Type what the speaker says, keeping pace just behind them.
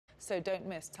So don't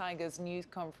miss Tiger's news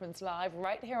conference live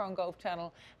right here on Golf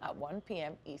Channel at 1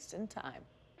 p.m. Eastern Time.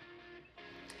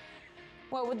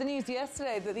 Well, with the news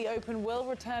yesterday that the Open will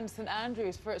return to St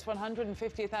Andrews for its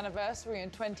 150th anniversary in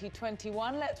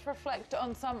 2021, let's reflect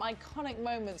on some iconic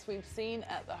moments we've seen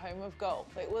at the home of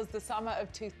golf. It was the summer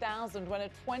of 2000 when a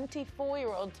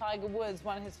 24-year-old Tiger Woods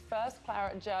won his first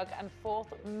Claret Jug and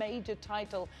fourth major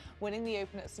title, winning the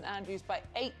Open at St Andrews by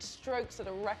 8 strokes at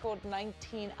a record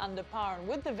 19 under par. And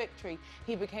with the victory,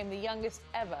 he became the youngest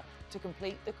ever to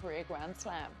complete the career Grand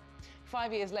Slam.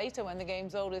 5 years later, when the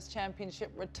game's oldest championship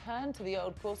returned to the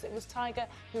Old Course, it was Tiger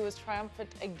who was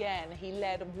triumphant again. He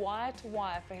led wire to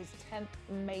wire for his 10th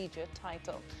major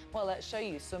title. Well, let's show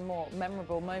you some more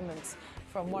memorable moments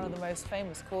from one of the most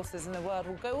famous courses in the world.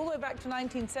 We'll go all the way back to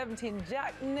 1917.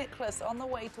 Jack Nicklaus on the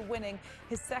way to winning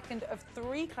his second of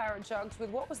 3 Claret Jugs with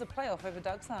what was a playoff over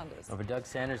Doug Sanders. Over Doug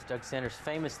Sanders. Doug Sanders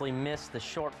famously missed the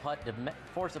short putt to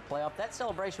force a playoff. That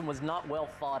celebration was not well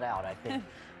thought out, I think.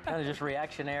 Kind of just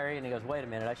reactionary, and he goes, wait a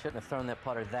minute, I shouldn't have thrown that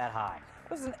putter that high. It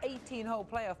was an 18-hole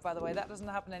playoff, by the way. That doesn't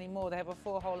happen anymore. They have a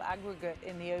 4-hole aggregate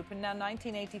in the Open. Now,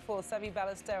 1984, Seve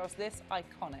Ballesteros, this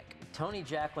iconic. Tony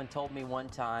Jacklin told me one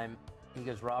time, he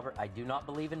goes, Robert, I do not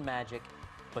believe in magic,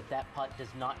 but that putt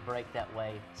does not break that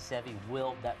way. Seve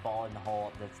willed that ball in the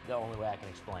hole. That's the only way I can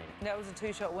explain it. That was a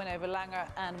 2-shot win over Langer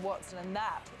and Watson, and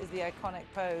that is the iconic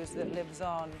pose that lives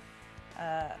on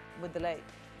with the late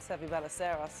Seve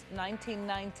Ballesteros.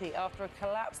 1990, after a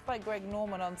collapse by Greg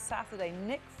Norman on Saturday,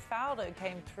 Nick Faldo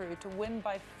came through to win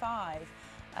by 5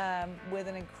 with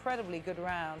an incredibly good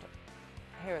round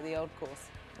here at the Old Course.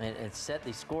 And it set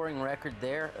the scoring record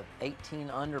there of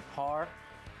 18 under par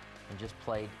and just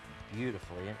played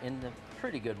beautifully in the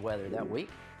pretty good weather that week.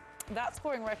 That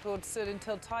scoring record stood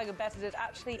until Tiger bettered it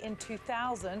actually in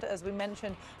 2000, as we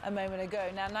mentioned a moment ago.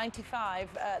 Now, 95,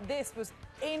 this was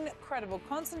incredible.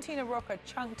 Constantino Rocca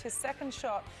chunked his second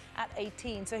shot at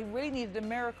 18, so he really needed a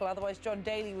miracle, otherwise John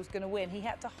Daly was going to win. He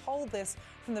had to hold this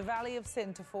from the Valley of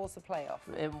Sin to force a playoff.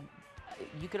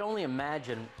 You could only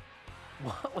imagine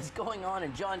what was going on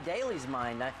in John Daly's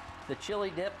mind. The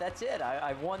chili dip, that's it.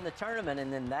 I've won the tournament,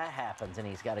 and then that happens, and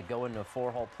he's got to go into a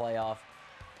 4-hole playoff.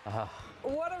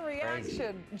 What a reaction.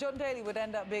 Crazy. John Daly would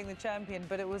end up being the champion,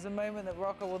 but it was a moment that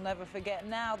Rocca will never forget.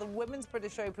 Now, the Women's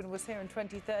British Open was here in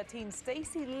 2013.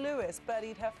 Stacey Lewis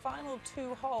birdied her final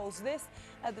 2 holes, this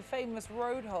at the famous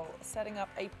road hole, setting up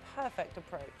a perfect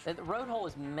approach. The road hole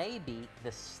is maybe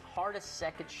the hardest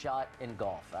second shot in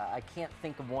golf. I can't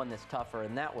think of one that's tougher,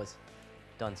 and that was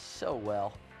done so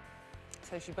well.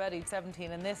 So she birdied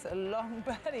 17, and this a long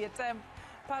birdie attempt.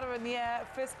 Putter in the air,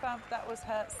 fist bump. That was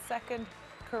her second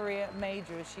career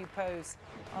major as she posed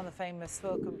on the famous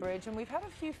Swilcan Bridge. And we've had a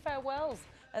few farewells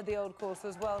at the Old Course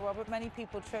as well, Robert. Many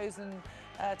people chosen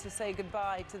to say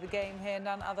goodbye to the game here,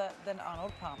 none other than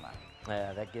Arnold Palmer.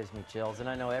 Yeah, that gives me chills. And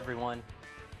I know everyone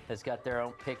has got their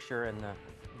own picture, and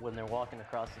when they're walking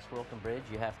across the Swilcan Bridge,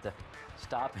 you have to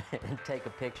stop and take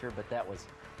a picture, but that was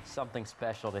something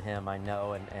special to him, I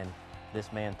know, and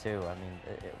this man too. I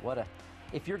mean,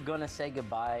 if you're gonna say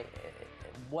goodbye,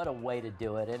 what a way to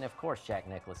do it. And of course, Jack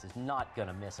Nicklaus is not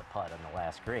gonna miss a putt on the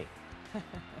last green.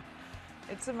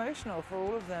 It's emotional for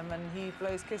all of them, and he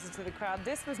blows kisses to the crowd.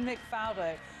 This was Nick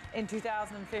Faldo in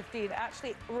 2015.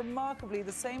 Actually, remarkably,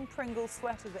 the same Pringles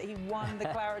sweater that he won the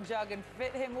Claret Jug and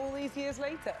fit him all these years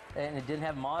later. And it didn't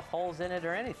have moth holes in it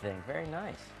or anything. Very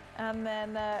nice. And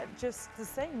then just the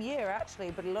same year, actually,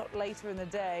 but a lot later in the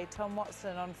day, Tom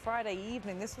Watson on Friday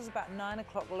evening, this was about 9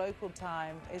 o'clock local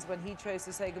time, is when he chose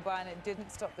to say goodbye, and it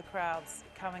didn't stop the crowds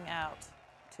coming out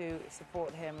to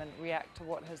support him and react to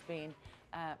what has been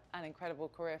an incredible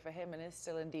career for him and is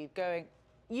still indeed going.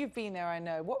 You've been there, I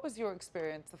know. What was your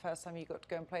experience the first time you got to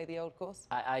go and play the Old Course?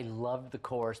 I loved the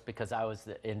course because I was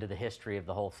into the history of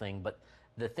the whole thing, but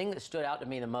the thing that stood out to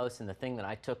me the most and the thing that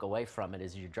I took away from it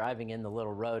is you're driving in the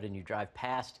little road and you drive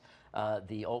past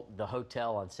the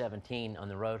hotel on 17 on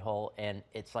the road hole, and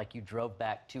it's like you drove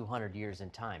back 200 years in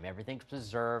time. Everything's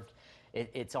preserved.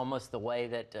 It's almost the way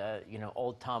that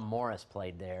old Tom Morris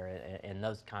played there, and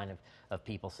those kind of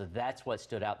people. So that's what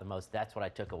stood out the most. That's what I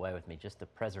took away with me, just the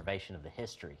preservation of the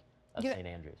history of St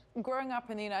Andrews. Growing up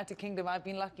in the United Kingdom, I've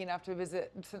been lucky enough to visit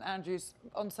St Andrews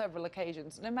on several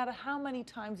occasions. No matter how many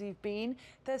times you've been,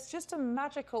 there's just a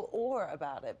magical aura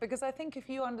about it, because I think if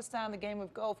you understand the game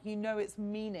of golf, you know its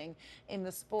meaning in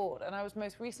the sport. And I was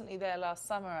most recently there last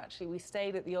summer, actually. We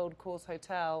stayed at the Old Course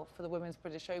Hotel for the Women's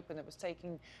British Open that was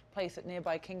taking place at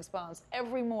nearby Kings Barnes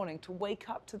every morning, to wake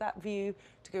up to that view,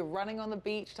 to go running on the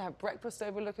beach, to have breakfast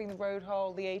overlooking the road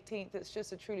hole, the 18th. It's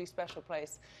just a truly special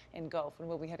place in golf, and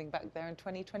we'll be heading back there in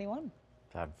 2021.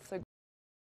 God. So